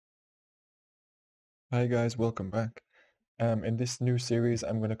Hi guys, welcome back. In this new series,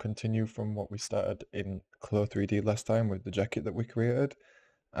 I'm going to continue from what we started in Clo3d last time with the jacket that we created.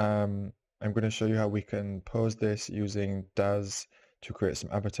 I'm going to show you how we can pose this using Daz to create some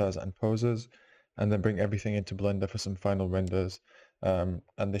avatars and poses, and then bring everything into Blender for some final renders. And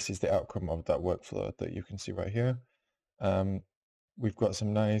this is the outcome of that workflow that you can see right here. Um, we've got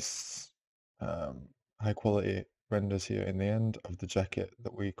some nice high quality renders here in the end of the jacket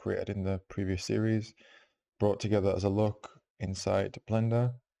that we created in the previous series, brought together as a look inside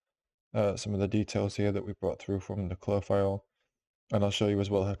Blender. Some of the details here that we brought through from the Clo file, and I'll show you as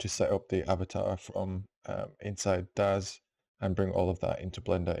well how to set up the avatar from inside Daz and bring all of that into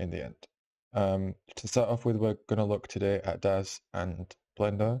Blender in the end. To start off with, we're going to look today at Daz and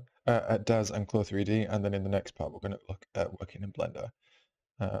Blender, at Daz and Clo3d, and then in the next part we're going to look at working in Blender.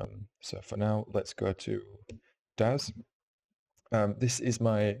 So for now, let's go to Daz. This is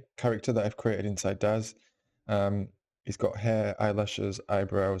my character that I've created inside Daz. He's got hair, eyelashes,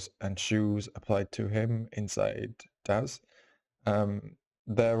 eyebrows, and shoes applied to him inside Daz.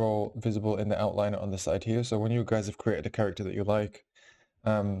 They're all visible in the outliner on the side here. So when you guys have created a character that you like,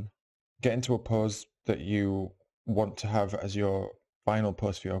 get into a pose that you want to have as your final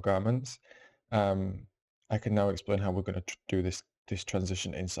pose for your garments. I can now explain how we're going to do this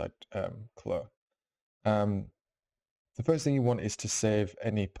transition inside Clo. The first thing you want is to save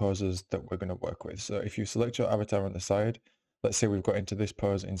any poses that we're going to work with. So if you select your avatar on the side, let's say we've got into this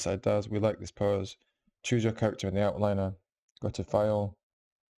pose inside Daz, we like this pose, choose your character in the outliner, go to File,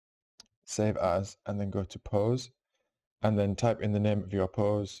 Save As, and then go to Pose, and then type in the name of your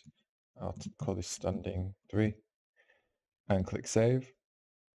pose. I'll call this Standing 3, and click Save.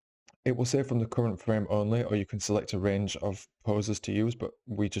 It will save from the current frame only, or you can select a range of poses to use, but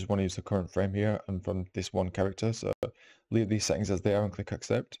we just want to use the current frame here and from this one character. So leave these settings as they are and click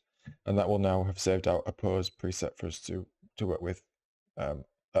Accept, and that will now have saved out a pose preset for us to work with at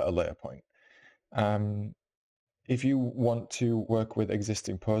a later point. If you want to work with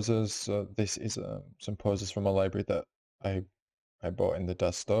existing poses, so this is some poses from a library that I bought in the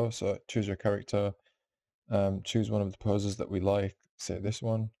Daz store. So choose your character, choose one of the poses that we like, say this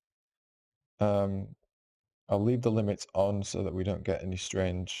one. I'll leave the limits on so that we don't get any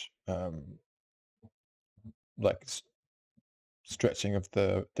strange like stretching of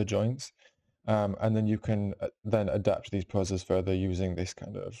the joints. And then you can then adapt these poses further using this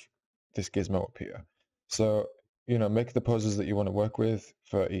kind of this gizmo up here. So, make the poses that you want to work with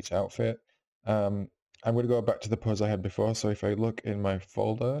for each outfit. I'm going to go back to the pose I had before. So if I look in my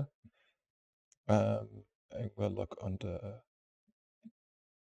folder, I will look under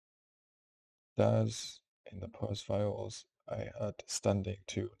Daz in the pose files. I had standing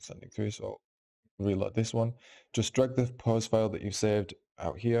 2 and standing 3, so I'll reload this one. Just drag the pose file that you saved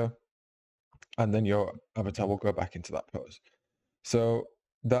out here, and then your avatar will go back into that pose. So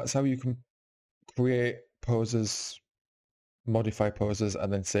that's how you can create poses, modify poses,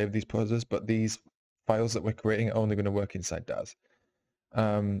 and then save these poses. But these files that we're creating are only going to work inside Daz.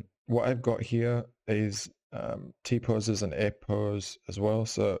 What I've got here is T poses and A pose as well.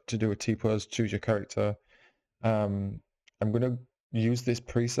 So to do a T pose, choose your character. I'm going to use this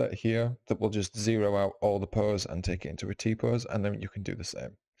preset here that will just zero out all the pose and take it into a T pose, and then you can do the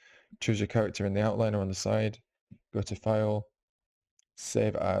same. Choose your character in the outliner on the side, go to File,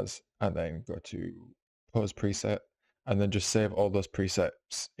 Save As, and then go to Pose Preset, and then just save all those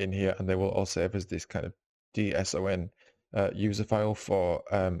presets in here, and they will all save as this kind of DSON user file for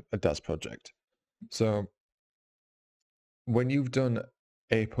a Daz project. So when you've done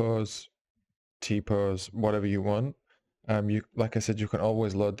A pose, T pose, whatever you want, like I said, you can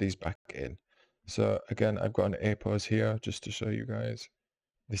always load these back in. So again, I've got an A pose here just to show you guys.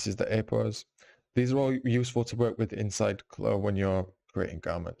 This is the A pose. These are all useful to work with inside Clo when you're creating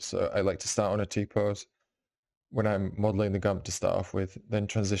garments. So I like to start on a T pose when I'm modeling the garment to start off with, then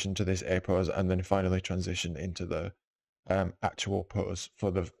transition to this A pose, and then finally transition into the actual pose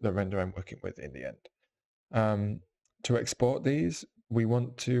for the render I'm working with in the end. To export these, we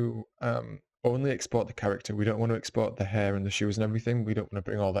want to only export the character. We don't want to export the hair and the shoes and everything. We don't want to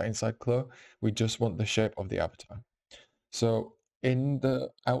bring all that inside Clo. We just want the shape of the avatar. So in the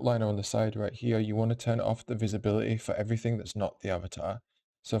outliner on the side right here, you want to turn off the visibility for everything that's not the avatar.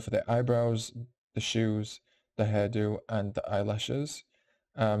 So for the eyebrows, the shoes, the hairdo, and the eyelashes,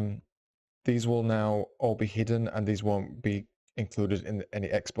 these will now all be hidden and these won't be included in any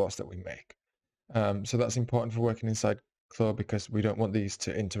exports that we make. So that's important for working inside Clo because we don't want these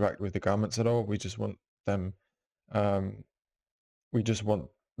to interact with the garments at all. We just want them, we just want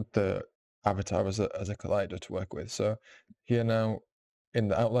the avatar as a collider to work with. So here now in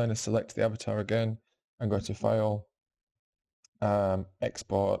the outliner, select the avatar again, and go to File,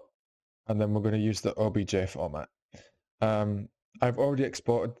 Export, and then we're going to use the OBJ format. I've already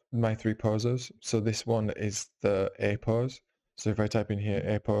exported my 3 poses, so this one is the A pose. So if I type in here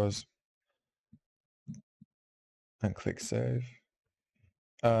A pose and click Save,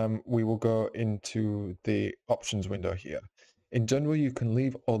 we will go into the options window here. In general, you can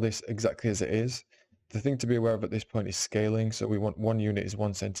leave all this exactly as it is. The thing to be aware of at this point is scaling. So we want 1 unit is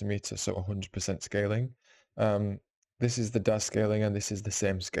 1 centimeter, so 100% scaling. This is the Daz scaling, and this is the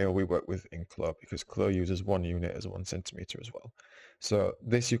same scale we work with in Clo, because Clo uses 1 unit as 1 centimeter as well. So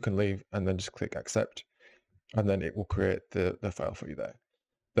this you can leave and then just click accept, and then it will create the file for you there.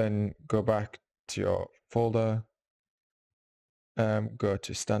 Then go back to your folder, go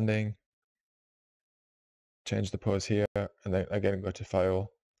to standing, change the pose here, and then again go to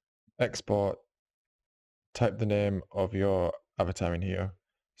File, Export, type the name of your avatar in here.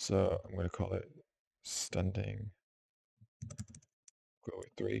 So I'm going to call it standing, go with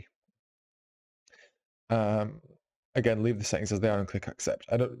 3. Again, leave the settings as they are and click accept.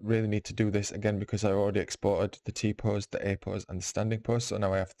 I don't really need to do this again because I already exported the T pose, the A pose, and the standing pose. So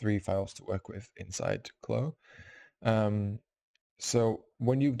now I have 3 files to work with inside Clo. So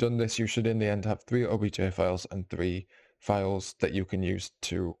when you've done this, you should in the end have 3 OBJ files and 3 files that you can use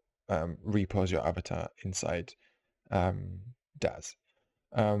to repose your avatar inside Daz.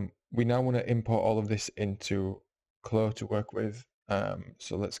 We now want to import all of this into Clo to work with.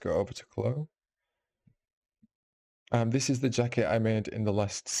 So let's go over to Clo. This is the jacket I made in the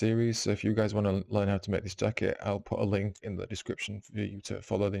last series. So if you guys want to learn how to make this jacket, I'll put a link in the description for you to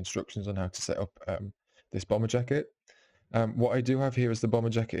follow the instructions on how to set up this bomber jacket. What I do have here is the bomber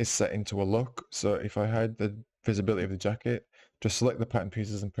jacket is set into a look. So if I hide the visibility of the jacket, just select the pattern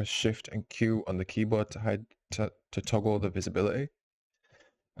pieces and press Shift and Q on the keyboard to hide to toggle the visibility.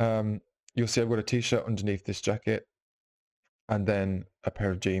 You'll see I've got a t-shirt underneath this jacket, and then a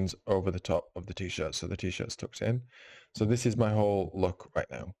pair of jeans over the top of the t-shirt, so the t-shirt's tucked in. So this is my whole look right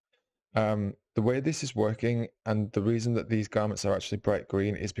now. The way this is working, and the reason that these garments are actually bright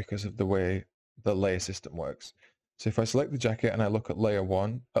green, is because of the way the layer system works. So if I select the jacket and I look at layer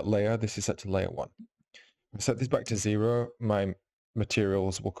 1, this is set to layer 1. If I set this back to 0, my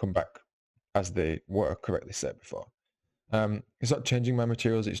materials will come back as they were correctly set before. It's not changing my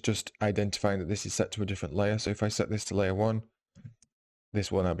materials, it's just identifying that this is set to a different layer. So if I set this to layer 1,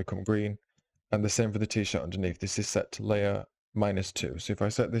 this will now become green. And the same for the t-shirt underneath. This is set to layer -2. So if I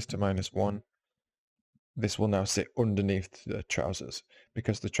set this to -1, this will now sit underneath the trousers,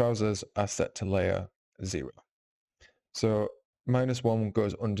 because the trousers are set to layer 0. So -1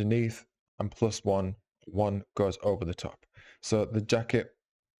 goes underneath, and +1 goes over the top. So the jacket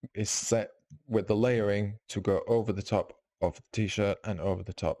is set with the layering to go over the top of the t-shirt and over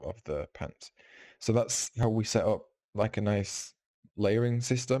the top of the pants. So that's how we set up like a nice layering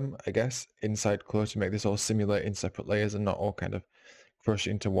system, I guess, inside Clo to make this all simulate in separate layers and not all kind of crush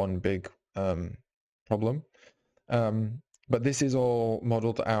into one big problem. But this is all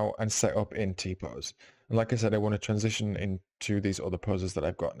modeled out and set up in T-pose. And like I said, I want to transition into these other poses that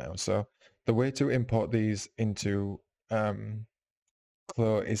I've got now. So the way to import these into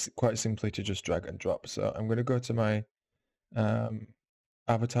Clo is quite simply to just drag and drop. So I'm going to go to my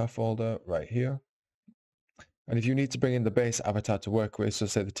avatar folder right here. And if you need to bring in the base avatar to work with, so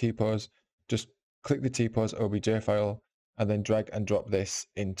say the T-pose, just click the T-pose OBJ file and then drag and drop this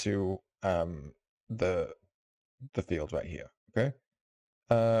into the field right here, okay?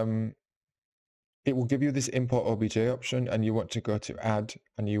 It will give you this import OBJ option, and you want to go to add,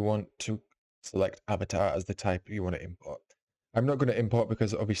 and you want to select avatar as the type you want to import. I'm not going to import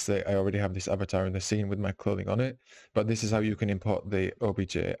because obviously I already have this avatar in the scene with my clothing on it, but this is how you can import the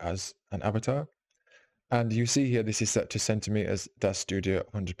OBJ as an avatar. And you see here, this is set to centimeters, Daz Studio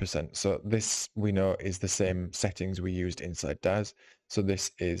 100%. So this we know is the same settings we used inside Daz. So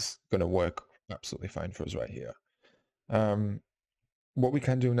this is going to work absolutely fine for us right here. What we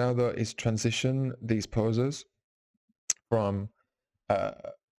can do now though is transition these poses from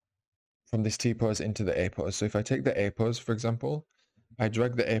this T pose into the A pose. So if I take the A pose, for example, I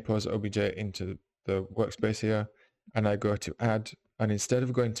drag the A pose OBJ into the workspace here, and I go to add, and instead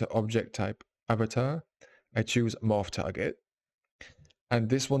of going to object type avatar, I choose morph target, and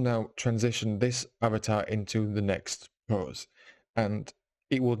this will now transition this avatar into the next pose, and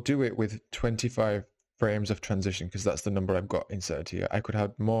it will do it with 25 frames of transition, because that's the number I've got inserted here. I could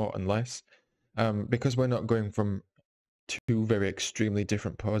have more and less. Because we're not going from 2 very extremely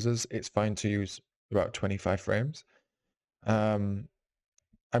different poses, it's fine to use about 25 frames. I'm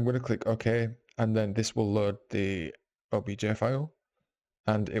going to click OK, and then this will load the OBJ file.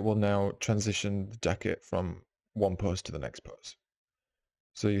 and it will now transition the jacket from one pose to the next pose.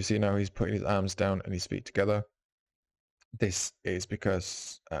 So you see now he's putting his arms down and his feet together. This is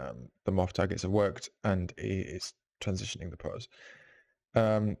because the morph targets have worked and he is transitioning the pose.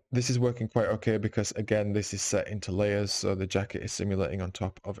 This is working quite okay because, again, this is set into layers, so the jacket is simulating on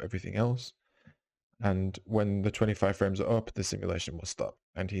top of everything else. And when the 25 frames are up, the simulation will stop,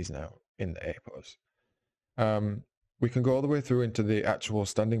 and he's now in the A pose. We can go all the way through into the actual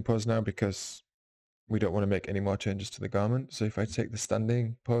standing pose now because we don't want to make any more changes to the garment. So if I take the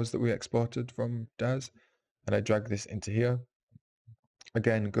standing pose that we exported from Daz, and I drag this into here,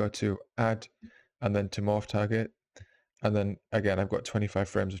 again, go to add, and then to morph target, and then again, I've got 25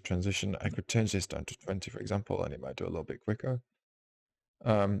 frames of transition. I could change this down to 20, for example, and it might do a little bit quicker.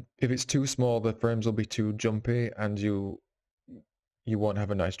 If it's too small, the frames will be too jumpy, and you won't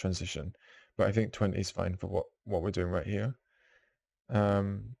have a nice transition. But I think 20 is fine for what we're doing right here.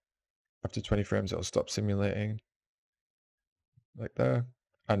 After 20 frames, it'll stop simulating, like there.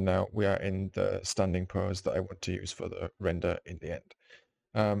 And now we are in the standing pose that I want to use for the render in the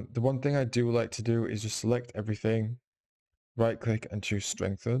end. The one thing I do like to do is just select everything, right-click and choose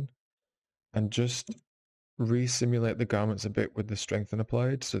Strengthen, and just re-simulate the garments a bit with the Strengthen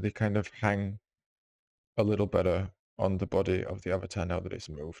applied, so they kind of hang a little better on the body of the avatar now that it's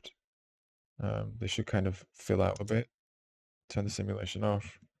moved. They should kind of fill out a bit. Turn the simulation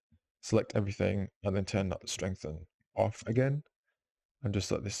off, select everything, and then turn that Strengthen off again, and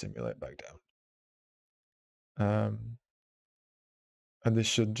just let this simulate back down. And this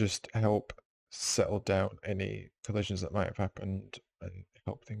should just help settle down any collisions that might have happened and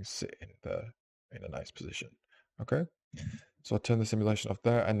help things sit in a nice position. Okay, so I'll turn the simulation off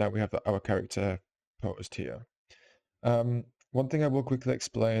there, and now we have our character posed here. One thing I will quickly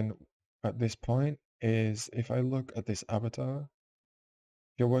explain at this point is if I look at this avatar,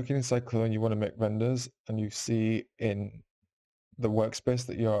 if you're working inside Clo and you want to make renders and you see in the workspace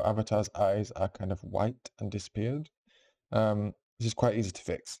that your avatar's eyes are kind of white and disappeared, this is quite easy to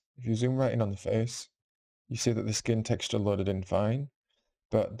fix. If you zoom right in on the face, you see that the skin texture loaded in fine,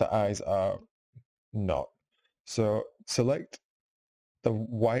 but the eyes are not. So select the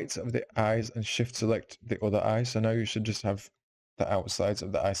white of the eyes and shift select the other eye. So now you should just have the outsides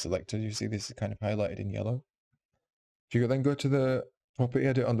of the eye selected. You see this is kind of highlighted in yellow. If you then go to the property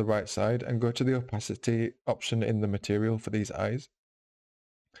edit on the right side and go to the opacity option in the material for these eyes,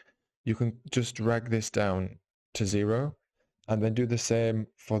 you can just drag this down to 0 and then do the same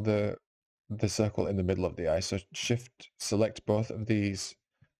for the circle in the middle of the eye. So shift select both of these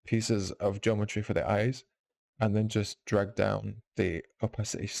pieces of geometry for the eyes and then just drag down the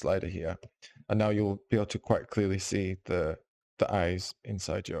opacity slider here. And now you'll be able to quite clearly see the eyes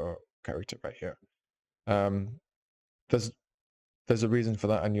inside your character right here. There's a reason for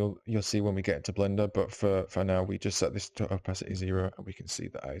that, and you'll see when we get into Blender, but for now we just set this to opacity 0 and we can see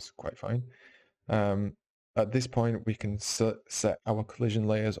the eyes quite fine. At this point we can set our collision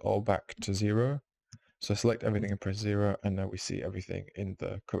layers all back to 0. So select everything and press 0, and now we see everything in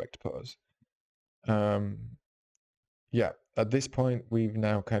the correct pose. Yeah, at this point we've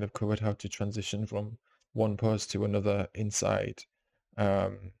now kind of covered how to transition from one pose to another inside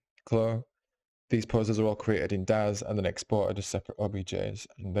Clo. These poses are all created in Daz and then exported as separate OBJs,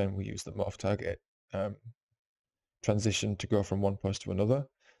 and then we use the morph target transition to go from one pose to another.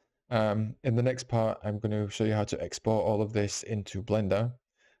 In the next part, I'm going to show you how to export all of this into Blender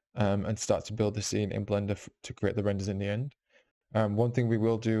and start to build the scene in Blender to create the renders in the end. One thing we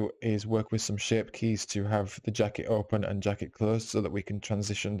will do is work with some shape keys to have the jacket open and jacket closed so that we can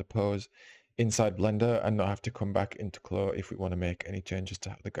transition the pose inside Blender and not have to come back into Clo if we want to make any changes to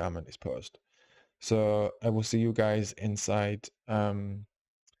how the garment is posed. So I will see you guys inside Blender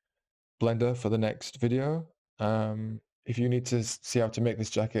for the next video. If you need to see how to make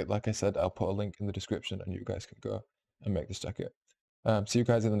this jacket, like I said, I'll put a link in the description and you guys can go and make this jacket. See you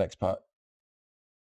guys in the next part.